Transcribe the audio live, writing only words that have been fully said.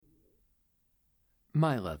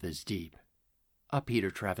My Love is Deep, a Peter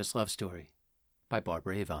Travis love story by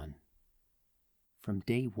Barbara Avon. From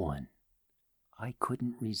day one, I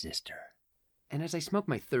couldn't resist her. And as I smoke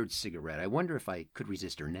my third cigarette, I wonder if I could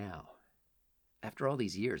resist her now. After all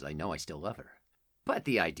these years, I know I still love her. But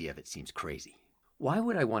the idea of it seems crazy. Why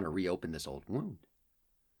would I want to reopen this old wound?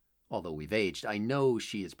 Although we've aged, I know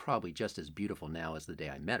she is probably just as beautiful now as the day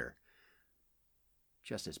I met her.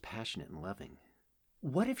 Just as passionate and loving.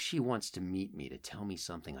 What if she wants to meet me to tell me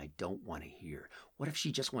something I don't want to hear? What if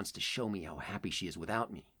she just wants to show me how happy she is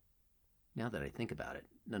without me? Now that I think about it,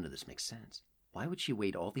 none of this makes sense. Why would she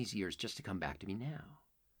wait all these years just to come back to me now?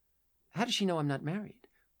 How does she know I'm not married?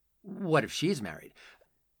 What if she is married?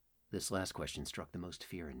 This last question struck the most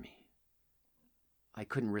fear in me. I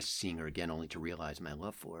couldn't risk seeing her again only to realize my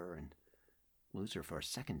love for her and lose her for a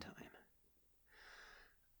second time.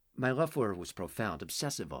 My love for her was profound,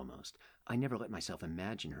 obsessive almost. I never let myself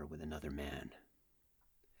imagine her with another man.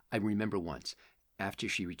 I remember once, after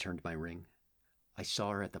she returned my ring, I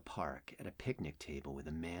saw her at the park at a picnic table with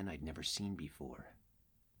a man I'd never seen before.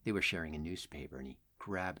 They were sharing a newspaper, and he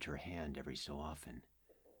grabbed her hand every so often.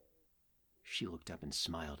 She looked up and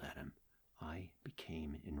smiled at him. I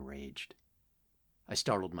became enraged. I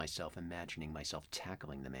startled myself, imagining myself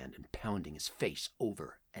tackling the man and pounding his face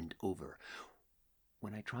over and over.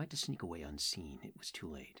 When I tried to sneak away unseen, it was too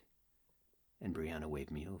late, and Brianna waved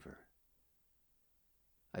me over.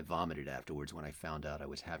 I vomited afterwards when I found out I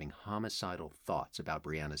was having homicidal thoughts about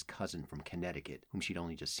Brianna's cousin from Connecticut, whom she'd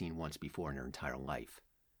only just seen once before in her entire life.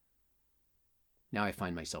 Now I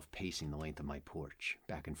find myself pacing the length of my porch,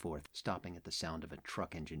 back and forth, stopping at the sound of a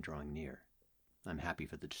truck engine drawing near. I'm happy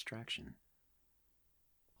for the distraction.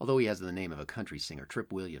 Although he has the name of a country singer,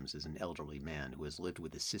 Trip Williams is an elderly man who has lived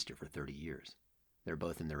with his sister for 30 years. They're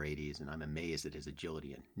both in their 80s, and I'm amazed at his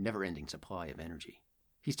agility and never-ending supply of energy.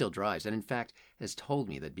 He still drives, and in fact has told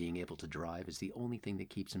me that being able to drive is the only thing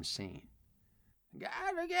that keeps him sane.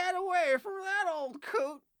 Gotta get away from that old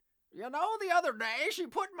coot. You know, the other day she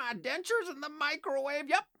put my dentures in the microwave.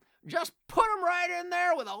 Yep, just put them right in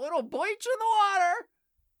there with a little bleach in the water.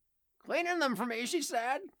 Cleaning them for me, she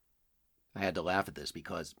said. I had to laugh at this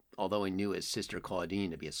because, although I knew his sister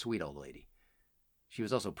Claudine to be a sweet old lady, she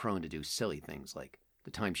was also prone to do silly things like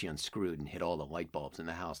the time she unscrewed and hid all the light bulbs in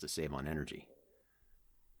the house to save on energy.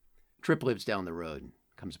 Trip lives down the road and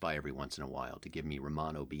comes by every once in a while to give me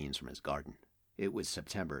Romano beans from his garden. It was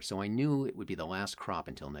September, so I knew it would be the last crop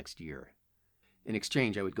until next year. In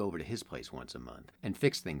exchange, I would go over to his place once a month and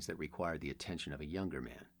fix things that required the attention of a younger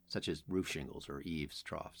man, such as roof shingles or eaves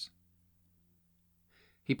troughs.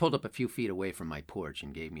 He pulled up a few feet away from my porch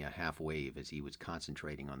and gave me a half wave as he was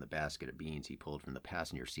concentrating on the basket of beans he pulled from the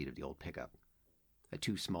passenger seat of the old pickup. A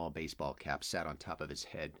too small baseball cap sat on top of his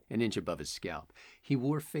head, an inch above his scalp. He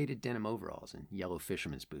wore faded denim overalls and yellow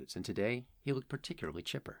fisherman's boots, and today he looked particularly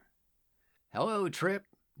chipper. Hello, Trip.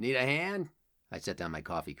 Need a hand? I set down my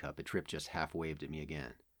coffee cup, but Trip just half waved at me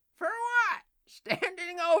again. For what?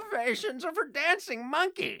 Standing ovations or for dancing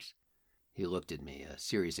monkeys? He looked at me, a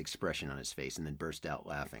serious expression on his face, and then burst out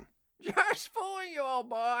laughing. Just fooling you, old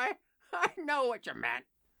boy. I know what you meant.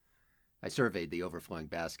 I surveyed the overflowing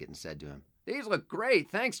basket and said to him, These look great.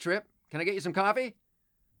 Thanks, Trip. Can I get you some coffee?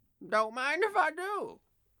 Don't mind if I do.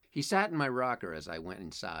 He sat in my rocker as I went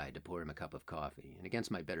inside to pour him a cup of coffee, and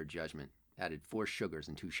against my better judgment, added 4 sugars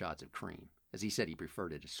and 2 shots of cream, as he said he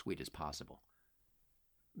preferred it as sweet as possible.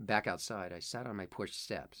 Back outside, I sat on my porch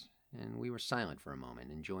steps, and we were silent for a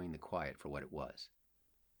moment, enjoying the quiet for what it was.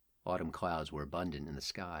 Autumn clouds were abundant in the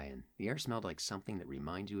sky, and the air smelled like something that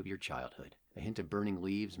reminds you of your childhood, a hint of burning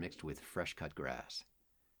leaves mixed with fresh-cut grass.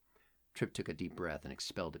 Trip took a deep breath and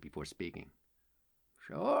expelled it before speaking.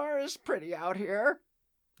 Sure is pretty out here.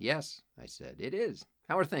 Yes, I said, it is.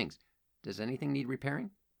 How are things? Does anything need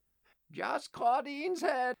repairing? Just Claudine's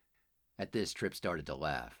head. At this, Trip started to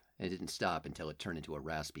laugh, and it didn't stop until it turned into a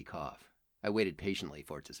raspy cough. I waited patiently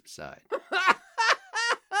for it to subside.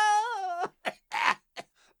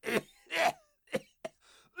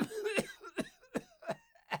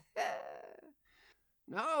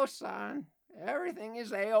 No, son. Everything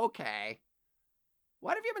is A-okay.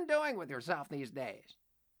 What have you been doing with yourself these days?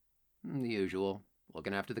 The usual.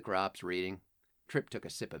 Looking after the crops, reading. Trip took a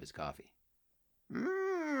sip of his coffee.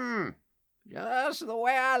 Just the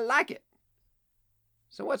way I like it.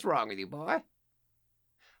 So what's wrong with you, boy?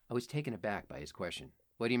 I was taken aback by his question.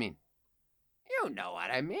 What do you mean? You know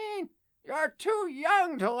what I mean. You're too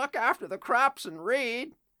young to look after the crops and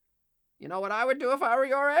read. You know what I would do if I were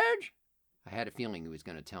your age? I had a feeling he was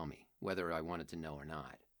going to tell me, whether I wanted to know or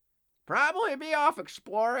not. Probably be off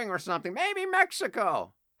exploring or something. Maybe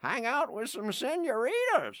Mexico. Hang out with some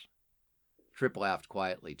senoritas. Tripp laughed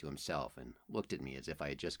quietly to himself and looked at me as if I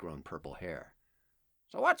had just grown purple hair.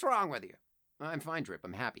 So what's wrong with you? I'm fine, Tripp.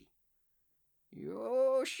 I'm happy.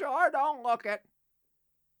 You sure don't look it.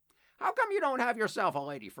 How come you don't have yourself a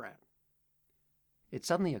lady friend? It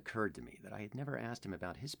suddenly occurred to me that I had never asked him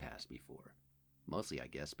about his past before. Mostly, I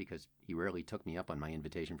guess, because he rarely took me up on my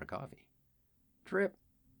invitation for coffee. Tripp,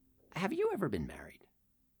 have you ever been married?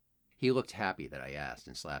 He looked happy that I asked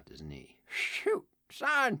and slapped his knee. Shoot,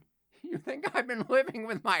 son, you think I've been living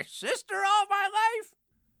with my sister all my life?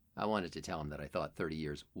 I wanted to tell him that I thought 30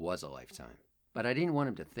 years was a lifetime, but I didn't want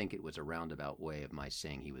him to think it was a roundabout way of my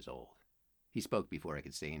saying he was old. He spoke before I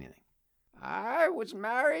could say anything. I was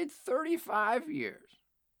married 35 years.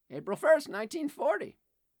 April 1st, 1940.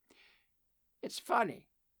 It's funny.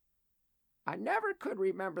 I never could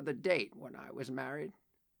remember the date when I was married.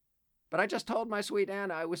 But I just told my sweet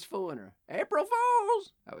Anna I was fooling her. April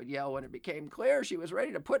Fools! I would yell when it became clear she was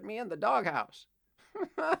ready to put me in the doghouse.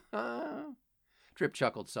 Tripp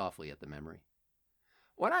chuckled softly at the memory.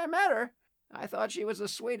 When I met her, I thought she was the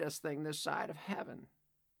sweetest thing this side of heaven.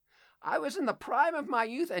 I was in the prime of my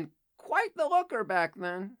youth and quite the looker back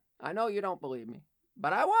then. I know you don't believe me,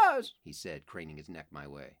 but I was, he said, craning his neck my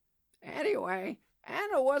way. Anyway,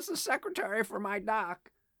 Anna was the secretary for my doc,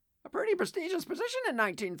 a pretty prestigious position in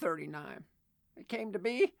 1939. It came to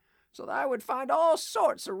be so that I would find all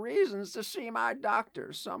sorts of reasons to see my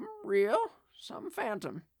doctor, some real, some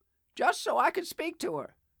phantom, just so I could speak to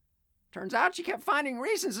her. Turns out she kept finding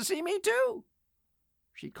reasons to see me, too.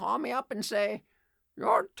 She'd call me up and say,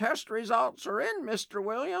 "Your test results are in, Mr.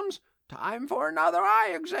 Williams. Time for another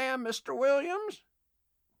eye exam, Mr. Williams."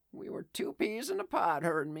 We were two peas in a pod,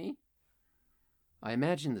 her and me. I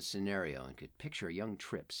imagined the scenario and could picture a young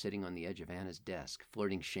Tripp sitting on the edge of Anna's desk,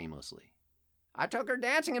 flirting shamelessly. I took her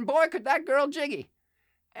dancing, and boy, could that girl jiggy.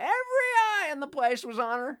 Every eye in the place was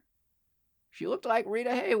on her. She looked like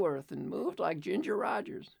Rita Hayworth and moved like Ginger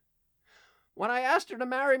Rogers. When I asked her to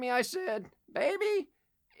marry me, I said, "Baby,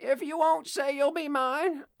 if you won't say you'll be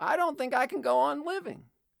mine, I don't think I can go on living."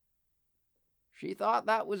 She thought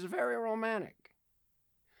that was very romantic.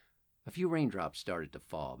 A few raindrops started to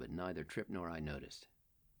fall, but neither Tripp nor I noticed.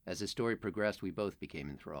 As the story progressed, we both became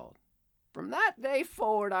enthralled. From that day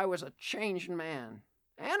forward, I was a changed man.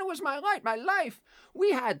 Anna was my light, my life.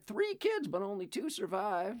 We had 3 kids, but only 2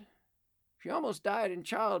 survived. She almost died in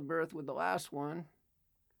childbirth with the last one.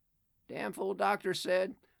 Damn fool doctor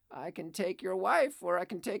said, "I can take your wife or I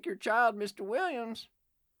can take your child, Mr. Williams,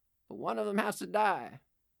 but one of them has to die."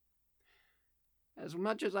 As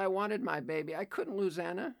much as I wanted my baby, I couldn't lose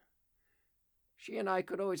Anna. She and I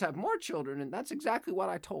could always have more children, and that's exactly what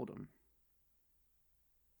I told him.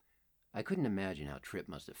 I couldn't imagine how Tripp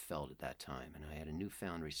must have felt at that time, and I had a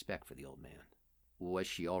newfound respect for the old man. Was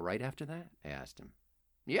she all right after that? I asked him.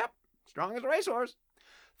 Yep, strong as a racehorse.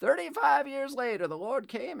 35 years later, the Lord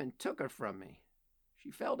came and took her from me. She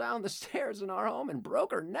fell down the stairs in our home and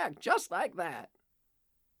broke her neck just like that.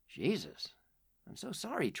 Jesus, I'm so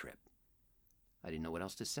sorry, Tripp. I didn't know what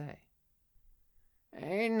else to say.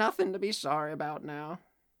 Ain't nothing to be sorry about now.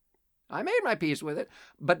 I made my peace with it,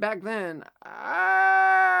 but back then,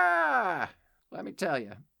 let me tell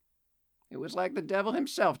you, it was like the devil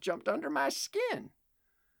himself jumped under my skin.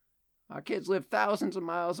 Our kids lived thousands of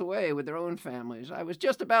miles away with their own families. I was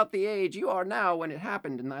just about the age you are now when it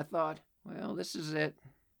happened, and I thought, well, this is it.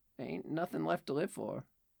 Ain't nothing left to live for.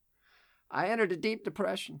 I entered a deep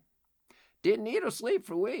depression. Didn't eat or sleep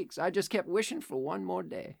for weeks. I just kept wishing for one more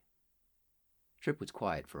day. Tripp was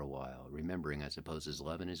quiet for a while, remembering, I suppose, his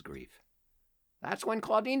love and his grief. That's when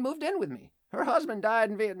Claudine moved in with me. Her husband died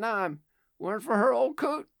in Vietnam. Weren't for her old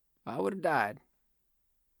coot, I would have died.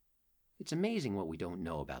 It's amazing what we don't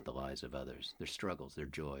know about the lives of others, their struggles, their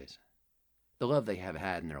joys. The love they have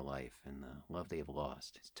had in their life and the love they have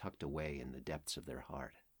lost is tucked away in the depths of their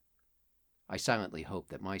heart. I silently hoped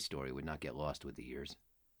that my story would not get lost with the years.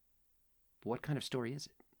 But what kind of story is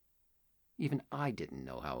it? Even I didn't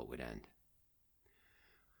know how it would end.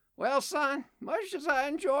 Well, son, much as I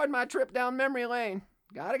enjoyed my trip down memory lane,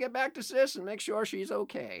 gotta get back to Sis and make sure she's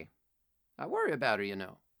okay. I worry about her, you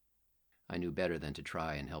know. I knew better than to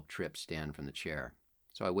try and help Tripp stand from the chair,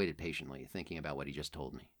 so I waited patiently, thinking about what he just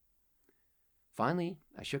told me. Finally,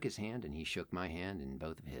 I shook his hand, and he shook my hand in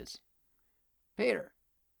both of his. Peter,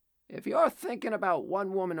 if you're thinking about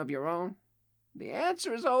one woman of your own, the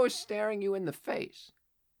answer is always staring you in the face.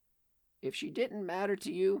 If she didn't matter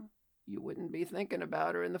to you, you wouldn't be thinking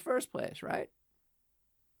about her in the first place, right?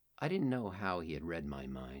 I didn't know how he had read my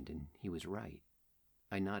mind, and he was right.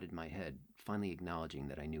 I nodded my head, finally acknowledging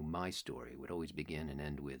that I knew my story would always begin and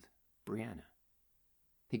end with Brianna.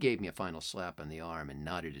 He gave me a final slap on the arm and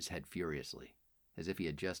nodded his head furiously, as if he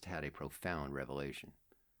had just had a profound revelation.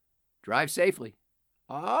 "Drive safely."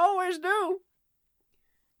 "I always do."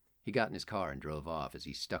 He got in his car and drove off as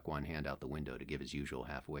he stuck one hand out the window to give his usual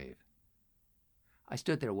half wave. I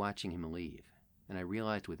stood there watching him leave, and I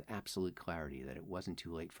realized with absolute clarity that it wasn't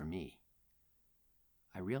too late for me.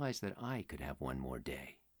 I realized that I could have one more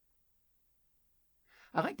day.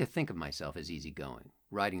 I like to think of myself as easygoing,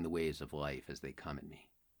 riding the waves of life as they come at me,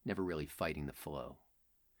 never really fighting the flow.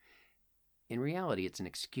 In reality, it's an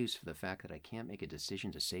excuse for the fact that I can't make a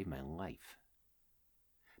decision to save my life.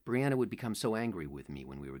 Brianna would become so angry with me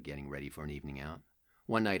when we were getting ready for an evening out.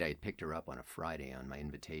 One night I had picked her up on a Friday on my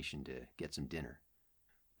invitation to get some dinner,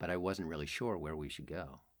 but I wasn't really sure where we should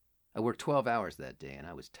go. I worked 12 hours that day and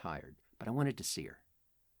I was tired, but I wanted to see her.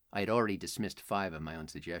 I had already dismissed 5 of my own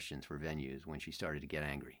suggestions for venues when she started to get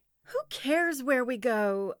angry. "Who cares where we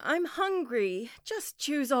go? I'm hungry. Just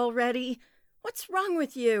choose already. What's wrong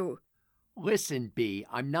with you?" "Listen, Bea,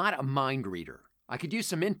 I'm not a mind reader. I could use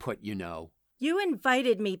some input, you know." "You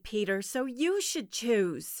invited me, Peter, so you should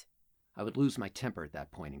choose." I would lose my temper at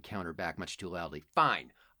that point and counter back much too loudly.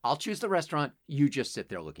 "Fine, I'll choose the restaurant. You just sit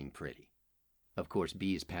there looking pretty." Of course,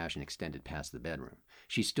 Bea's passion extended past the bedroom.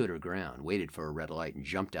 She stood her ground, waited for a red light, and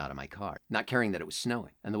jumped out of my car, not caring that it was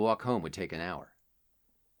snowing, and the walk home would take an hour.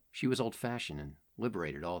 She was old-fashioned and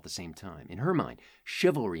liberated all at the same time. In her mind,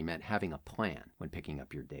 chivalry meant having a plan when picking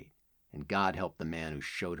up your date, and God help the man who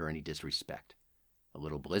showed her any disrespect. A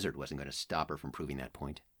little blizzard wasn't going to stop her from proving that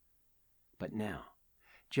point. But now,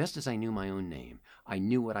 just as I knew my own name, I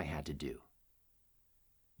knew what I had to do.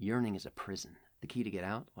 Yearning is a prison. The key to get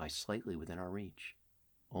out lies slightly within our reach.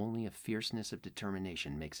 Only a fierceness of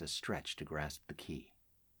determination makes us stretch to grasp the key.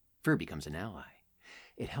 Fear becomes an ally.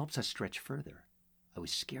 It helps us stretch further. I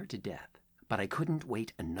was scared to death, but I couldn't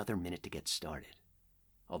wait another minute to get started.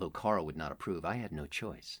 Although Carl would not approve, I had no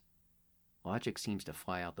choice. Logic seems to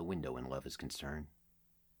fly out the window when love is concerned.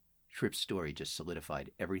 Tripp's story just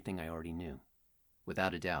solidified everything I already knew.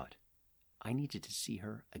 Without a doubt, I needed to see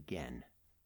her again.